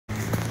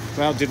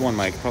Well, did one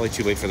mic. Probably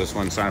too late for this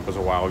one. Sign up was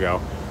a while ago.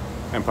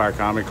 Empire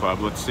Comedy Club.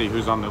 Let's see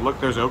who's on the... Look,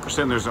 there's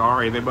Okerson, there's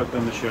Ari. They both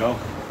done the show.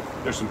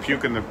 There's some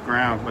puke in the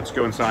ground. Let's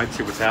go inside,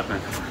 see what's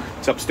happening.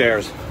 It's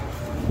upstairs.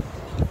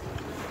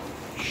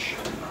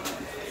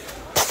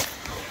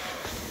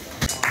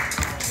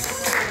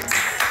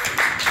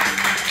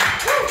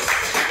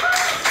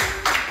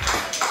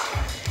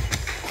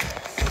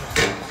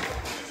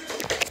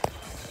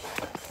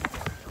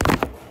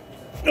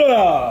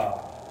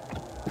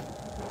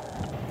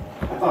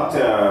 I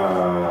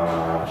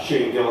thought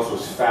Shane Gillis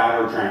was fat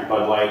or drank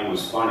Bud Light and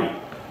was funny.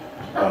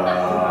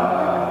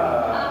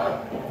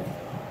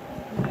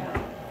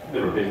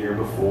 Never been here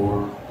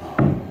before.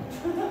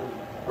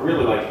 I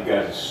really like you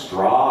guys'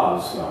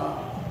 straws.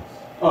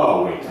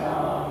 Oh wait,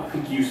 I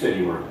think you said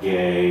you were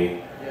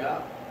gay.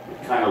 Yeah.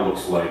 It kind of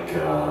looks like,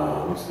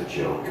 what's the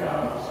joke?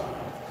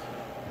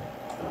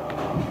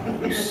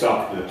 You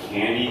sucked the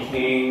candy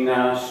cane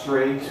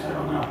straight? I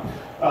don't know.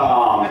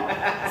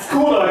 It's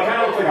cool though, it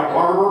kind of looks like a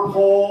barber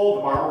pole.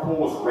 The barber pole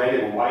was red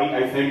and white.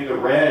 I think the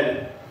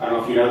red, I don't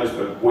know if you know this,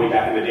 but way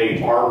back in the day,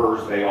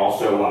 barbers, they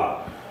also,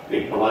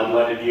 they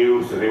bloodletted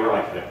you, so they were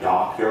like the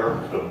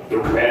doctor. The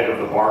red of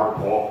the barber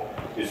pole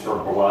is for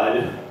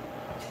blood.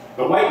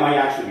 The white might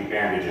actually be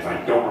bandages.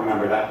 I don't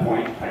remember that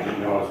point. I didn't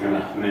know I was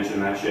gonna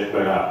mention that shit,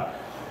 but,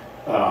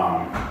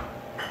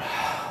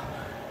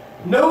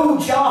 no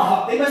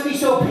job. They must be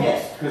so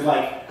pissed, because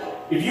like,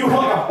 if you were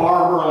like a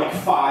barber like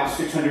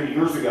 500-600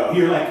 years ago,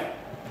 you're like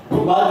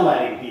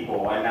bloodletting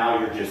people, and now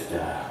you're just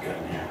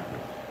cutting hair.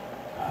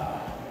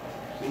 I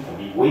think it'll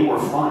be way more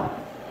fun.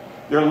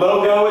 Their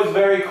logo is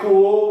very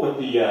cool with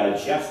the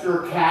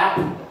jester cap,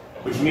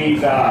 which means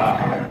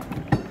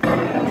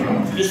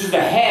this is the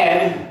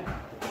head.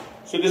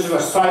 So this is a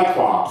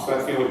cyclops.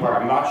 That's the only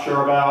part I'm not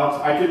sure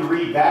about. I could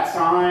read that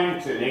sign.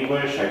 It's in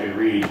English. I could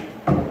read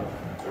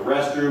the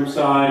restroom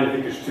sign. I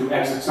think there's 2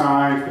 exit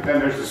signs, but then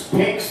there's this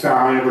pink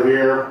sign over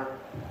here.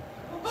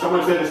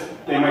 Someone said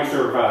they might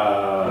serve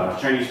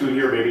Chinese food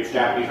here, maybe it's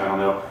Japanese, I don't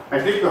know. I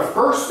think the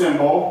first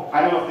symbol,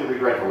 I don't know if they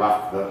read right to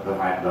left, the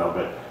height though,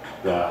 but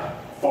the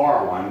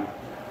far one,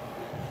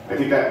 I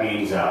think that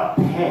means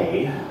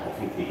pay. I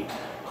think the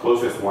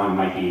closest one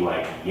might be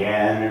like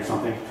yen or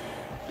something.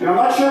 And I'm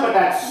not sure, but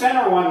that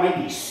center one might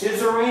be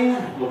scissoring.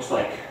 It looks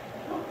like.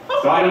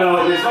 So I don't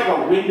know, there's like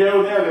a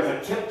window there, there's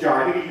a tip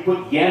jar. I think if you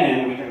put yen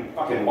in, we can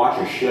fucking watch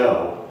a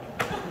show.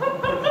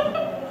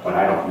 But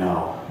I don't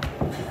know.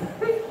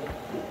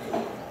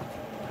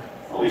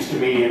 All these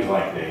comedians,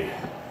 like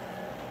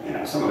you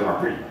know, some of them are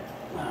pretty,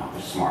 well,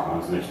 there's smart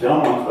ones and there's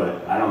dumb ones,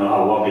 but I don't know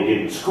how well they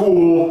did in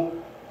school.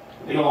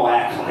 They all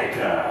act like,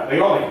 they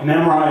all like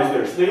memorize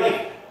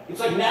it's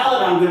like now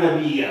that I'm gonna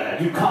be,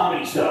 do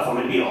comedy stuff, I'm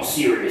gonna be all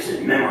serious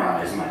and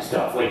memorize my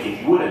stuff. Like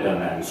if you would have done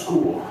that in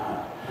school.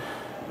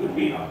 Would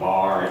be in a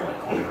bar at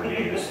like whatever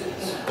day this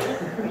is.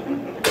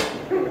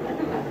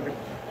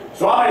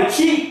 So I'm gonna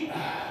cheat.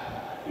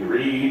 You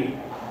read,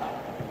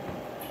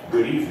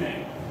 good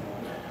evening.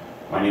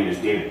 My name is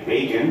David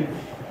Bacon.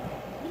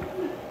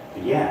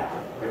 And yeah,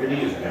 everything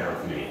is better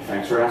with me.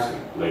 Thanks for asking,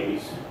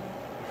 ladies.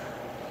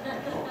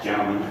 Oh,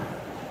 gentlemen.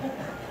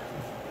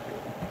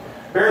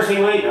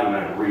 Embarrassingly, I'm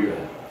gonna read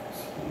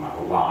my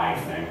live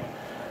thing.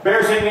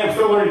 Embarrassingly, I'm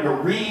still learning to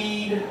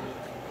read.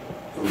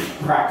 So we're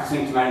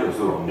practicing tonight with this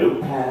little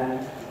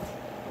notepad.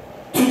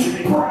 Teacher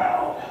be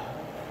proud.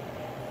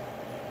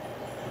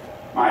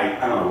 I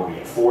don't know, what we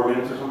get 4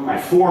 minutes or something? My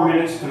 4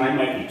 minutes tonight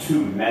might be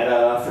too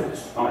meta for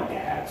this. I'm a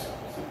dad, so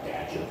some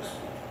dad jokes.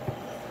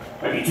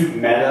 Might be too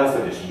meta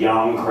for this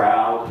young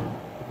crowd.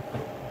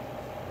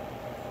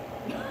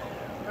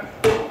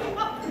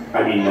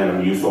 I mean,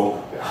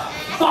 Metamucil.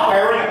 Fuck, I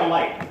already got the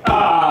light.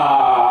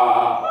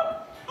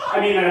 I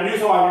mean, at a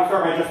musical, I want to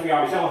start by just the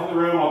obvious elephant in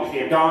the room, all these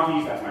damn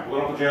donkeys, that's my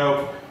political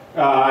joke.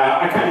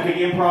 I kind of take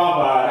improv,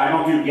 but I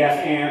don't do yes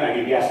and, I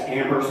do yes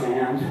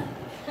ampersand.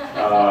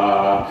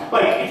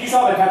 Like, if you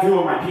saw the tattoo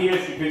on my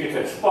penis, you'd think it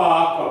said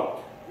fuck.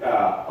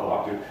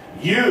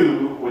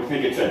 You would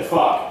think it said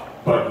fuck,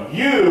 but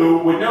you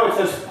would know it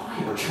says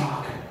fire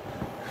chalk.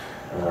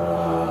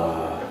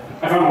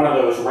 I found one of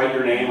those, write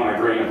your name on a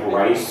grain of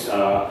rice,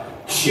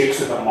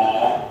 chicks at the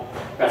mall.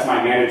 That's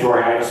my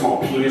mandatory, I have a small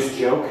penis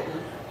joke.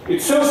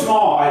 It's so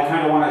small, I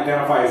kind of want to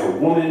identify as a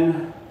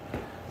woman,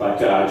 but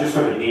just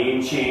for the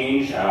name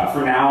change,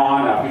 from now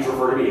on, please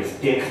refer to me as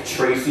Dick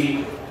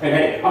Tracy. And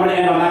hey, I'm going to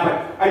end on that,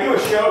 but I do a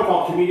show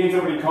called Comedians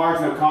Opening Cars,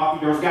 No Coffee.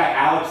 There was a guy,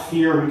 Alex,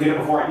 here, who did it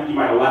before. I think he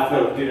might have left,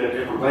 though, did it at a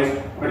different place.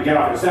 I'm going to get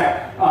off in a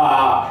sec.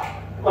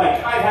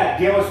 Like, I've had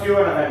Gillis do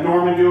it, I've had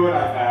Norman do it,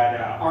 I've had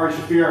Ari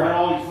Shafir, I've had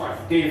all these, like,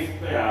 Dave,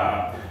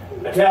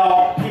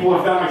 Attell, people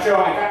have done my show.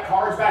 I got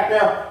cards back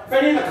there. If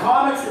any of the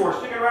comics who are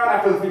sticking around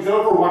after the thing's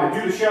over want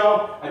to do the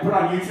show, I put it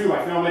on YouTube,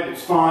 I film it,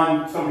 it's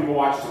fun. Some people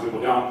watch it, some people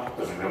don't. It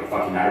doesn't really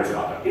fucking matter, it's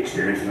about the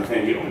experience and the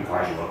thing. You open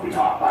cars, you look, we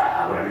talk,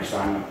 blah, whatever you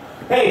sign.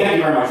 Hey, thank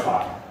you very much,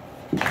 Bob.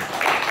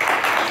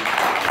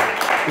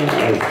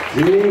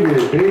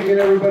 David Bacon,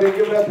 everybody.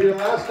 Give it up for your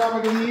last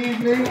comic of the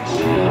evening.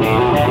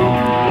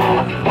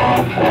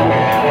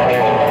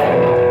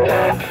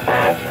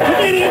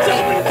 Comedians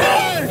Open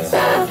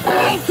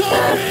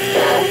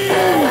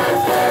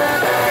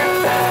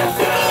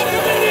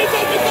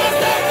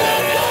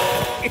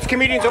It's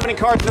Comedians Opening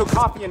Cards, No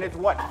Coffee, and it's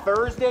what,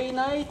 Thursday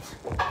night?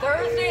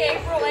 Thursday,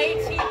 April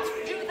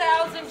 18th,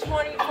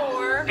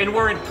 2024. And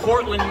we're in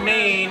Portland,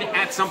 Maine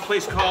at some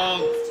place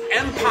called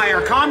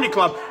Empire Comedy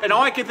Club. And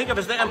all I can think of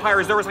is the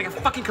Empire is there was like a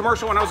fucking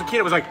commercial when I was a kid.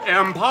 It was like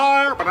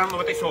Empire, but I don't know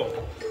what they sold.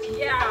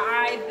 Yeah,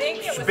 I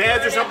think it was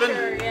beds or something?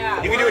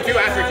 Yeah. You can do it too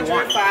after if you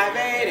want.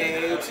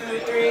 588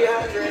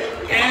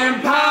 2300.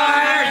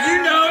 Empire,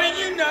 you know it,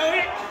 you know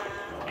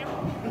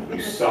it.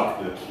 You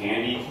stuffed the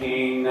candy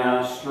cane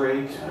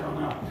straight. I don't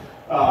know.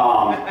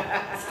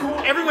 It's cool.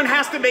 Everyone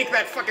has to make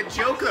that fucking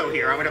joke though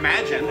here, I would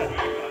imagine.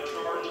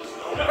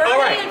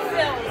 Bernie and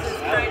Phil's is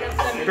kind of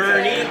similar.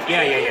 Bernie?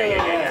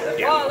 Yeah.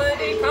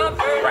 Quality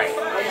comfort. Right.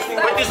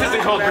 But this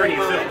isn't called Bernie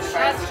and Phil's.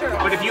 That's true.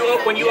 But if you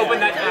when you open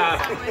that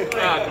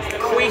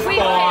queef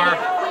bar,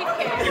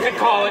 you could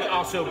call it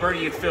also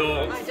Bernie and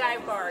Phil. My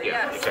dive bar, Yeah,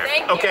 yes. exactly.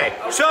 Thank you. Okay,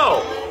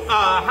 so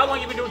how long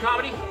have you been doing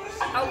comedy?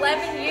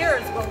 11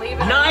 years, believe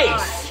it or not.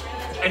 Nice.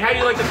 And how do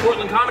you like the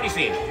Portland comedy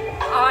scene?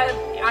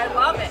 I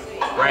love it.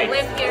 Right. I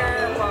live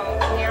here,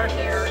 well, near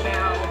here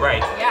now.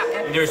 Right.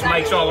 Yeah. And there's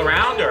mics all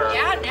around, or?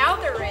 Yeah, now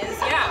there is,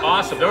 yeah.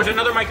 Awesome. There was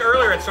another mic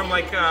earlier at some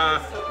like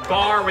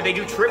bar where they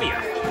do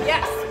trivia.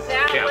 Yes,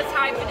 that was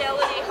High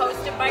Fidelity,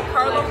 hosted by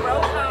Carlo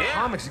Rojo. Yeah.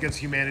 Comics Against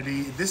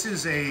Humanity. This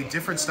is a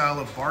different style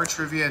of bar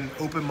trivia and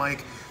open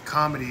mic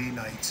comedy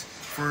night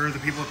for the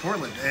people of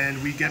Portland. And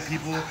we get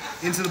people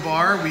into the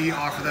bar, we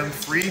offer them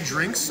free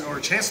drinks, or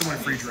a chance to win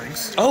free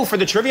drinks. Oh, for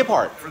the trivia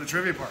part? For the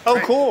trivia part. Oh,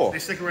 cool. They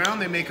stick around,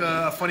 they make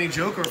a funny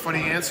joke or a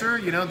funny answer,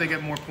 you know, they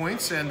get more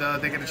points, and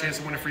they get a chance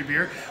to win a free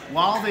beer.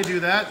 While they do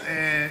that,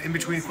 in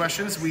between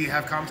questions, we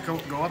have comics go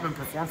up and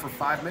perform for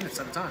 5 minutes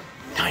at a time.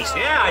 Nice.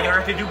 Yeah, I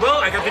got to do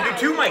both. I got to do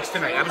 2 mics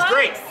tonight. That was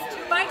great. 2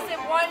 mics in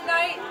one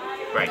night.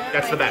 Right,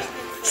 that's the best.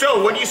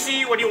 So, what do you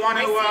see? What do you want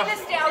to... I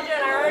see nostalgia,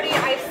 and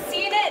I've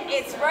seen it.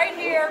 It's right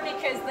here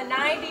because the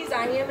 90s,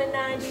 I am in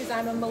 90s,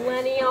 I'm a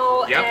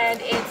millennial,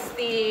 and it's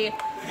the...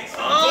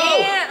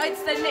 Yeah,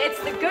 it's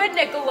the good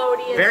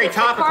Nickelodeon. Very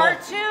topical. The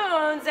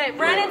cartoons.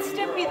 Ren and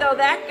Stimpy, though,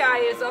 that guy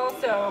is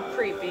also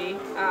creepy.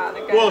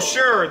 Well,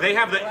 sure, they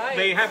have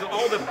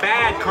all the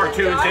bad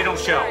cartoons they don't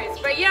show.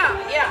 But yeah,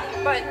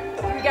 but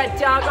we got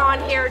Doug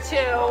on here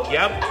too.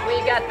 Yep.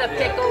 We got the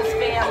Pickles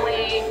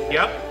family.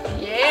 Yep.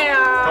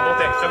 Yeah. Couple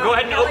things. So go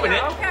ahead and open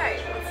it. Okay.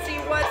 Let's see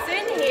what's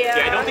in here.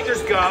 Yeah, I don't think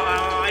there's gum.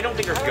 I don't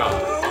think there's gum.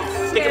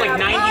 Thinking like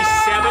 97.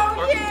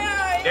 Oh,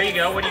 yeah. There you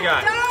go. What do you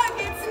got?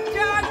 It's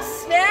Doug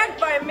Snagged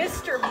by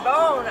Mr.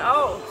 Bone.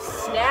 Oh,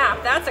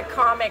 snap. That's a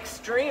comic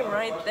stream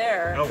right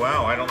there. Oh,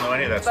 wow. I don't know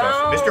any of that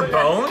stuff. Mr.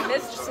 Bone?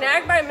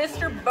 Snagged by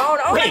Mr. Bone.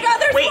 Oh my God,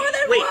 there's more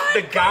than one.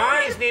 The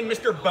guy is named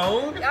Mr.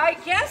 Bone? I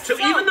guess so.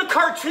 So even the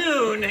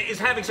cartoon is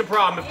having some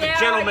problem if the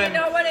gentleman... you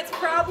know what? It's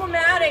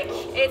problematic.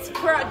 It's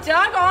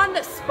Doug on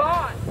the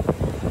spot.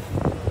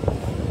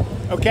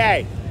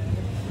 Okay.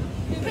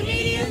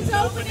 Comedians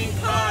opening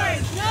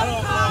cards.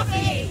 No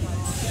coffee.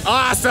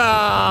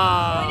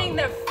 Awesome! Pointing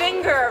the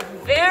finger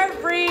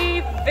very,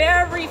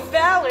 very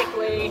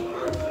phallically.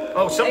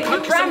 Oh,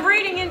 I'm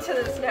reading into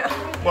this now.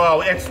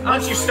 Well, it's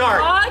once you start.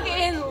 Dog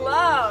in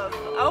love.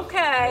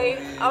 Okay.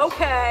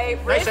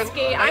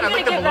 Risky. I'm gonna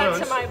give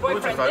that to my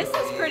boyfriend. This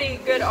is pretty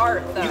good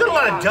art, though. You got a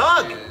lot of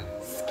Doug.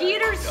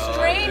 Skeeter's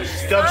Strange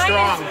Doug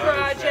Science Strong.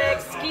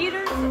 Project.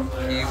 Skeeter's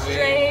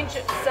Strange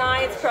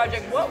Science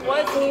Project. What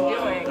was he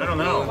doing? I don't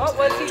know. What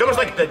was he It's almost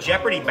doing? like the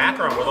Jeopardy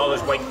background with all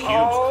those white cubes.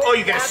 Oh,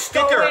 you get a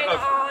sticker going of...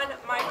 on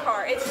my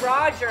car. It's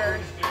Roger.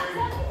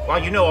 Wow,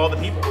 you know all the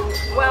people.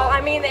 Well, I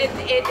mean,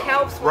 it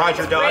helps when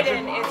Roger Dodger?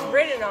 It's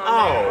written on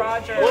Oh, there.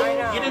 Roger, well, I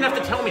know. you didn't have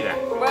to tell me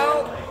that.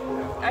 Well,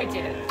 I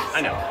did.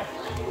 I know.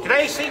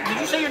 Did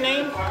you say your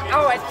name?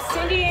 Oh, it's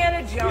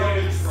Cindianna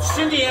Jones.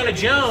 Cindianna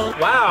Jones.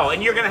 Wow,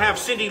 and you're gonna have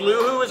Cindy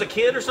Lou Who as a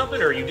kid or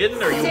something, or you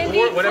didn't, or you Cindy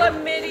were whatever.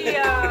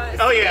 Chlamydia.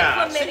 Oh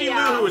yeah, Chlamydia. Cindy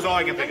Lou Who is all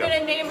I can think I'm of.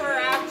 gonna name her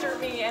after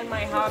me and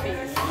my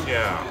hobbies.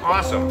 Yeah,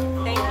 awesome.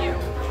 Thank you.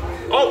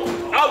 Oh,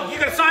 you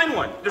gotta sign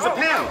one. There's a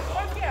pen.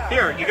 Fuck yeah.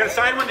 Here, you gotta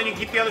sign one, then you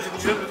keep the others if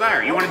you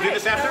desire. You want to do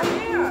this after?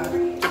 Yeah.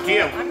 It's up to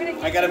you.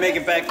 I gotta make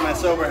it back to my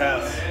sober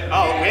house.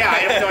 Oh yeah,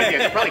 I have no idea.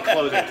 They probably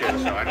close it too,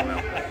 so I don't know.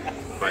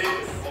 But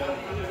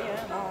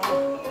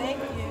Thank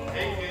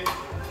you.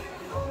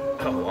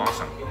 oh,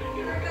 awesome.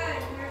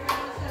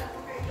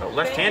 Oh,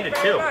 left-handed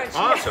Thank you too. very much.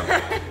 Awesome.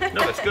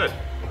 No, that's good.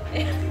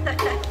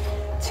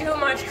 Too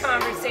much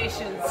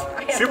conversations.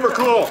 Super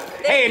cool.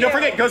 Hey, and don't you.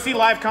 forget, go see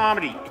live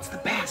comedy. It's the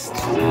best.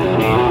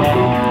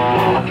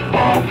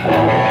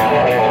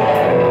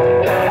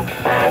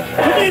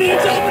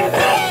 Comedians open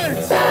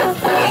cards! No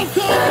coffee!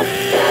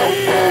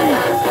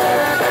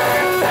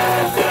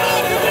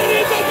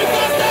 Comedians open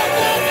cards!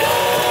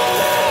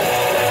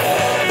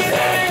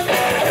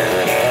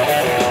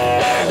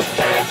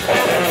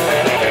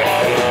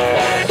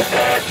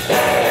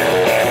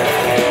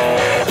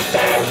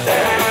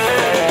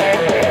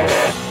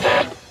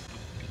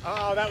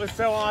 Oh, that was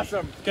so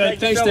awesome. Good,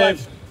 Thanks thanks, so Dave.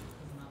 much.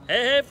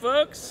 Hey,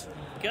 folks,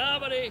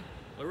 comedy.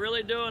 We're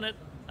really doing it.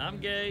 I'm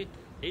gay.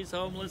 He's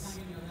homeless.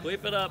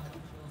 Sweep it up.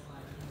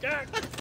 Jack.